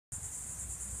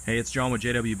Hey, it's John with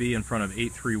JWB in front of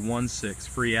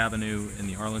 8316 Free Avenue in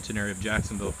the Arlington area of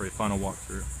Jacksonville for a final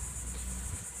walkthrough.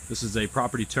 This is a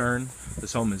property turn.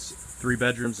 This home is 3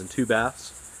 bedrooms and 2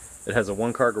 baths. It has a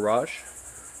 1-car garage.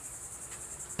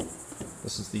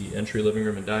 This is the entry living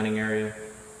room and dining area.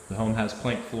 The home has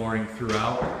plank flooring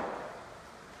throughout.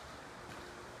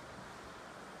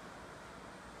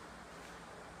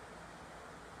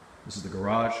 This is the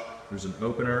garage. There's an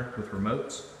opener with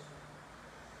remotes.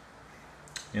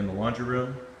 And the laundry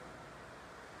room,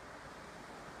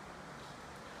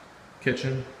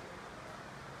 kitchen,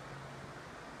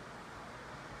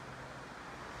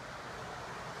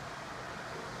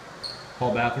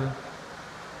 hall bathroom,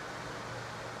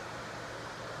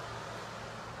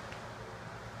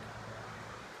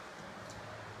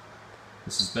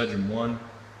 this is bedroom 1,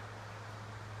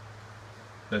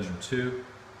 bedroom 2,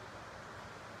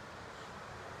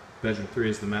 bedroom 3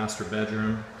 is the master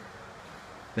bedroom.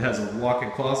 It has a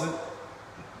walk-in closet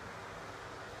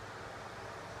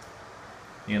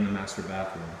and the master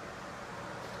bathroom.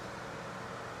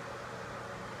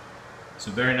 It's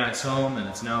a very nice home and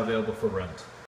it's now available for rent.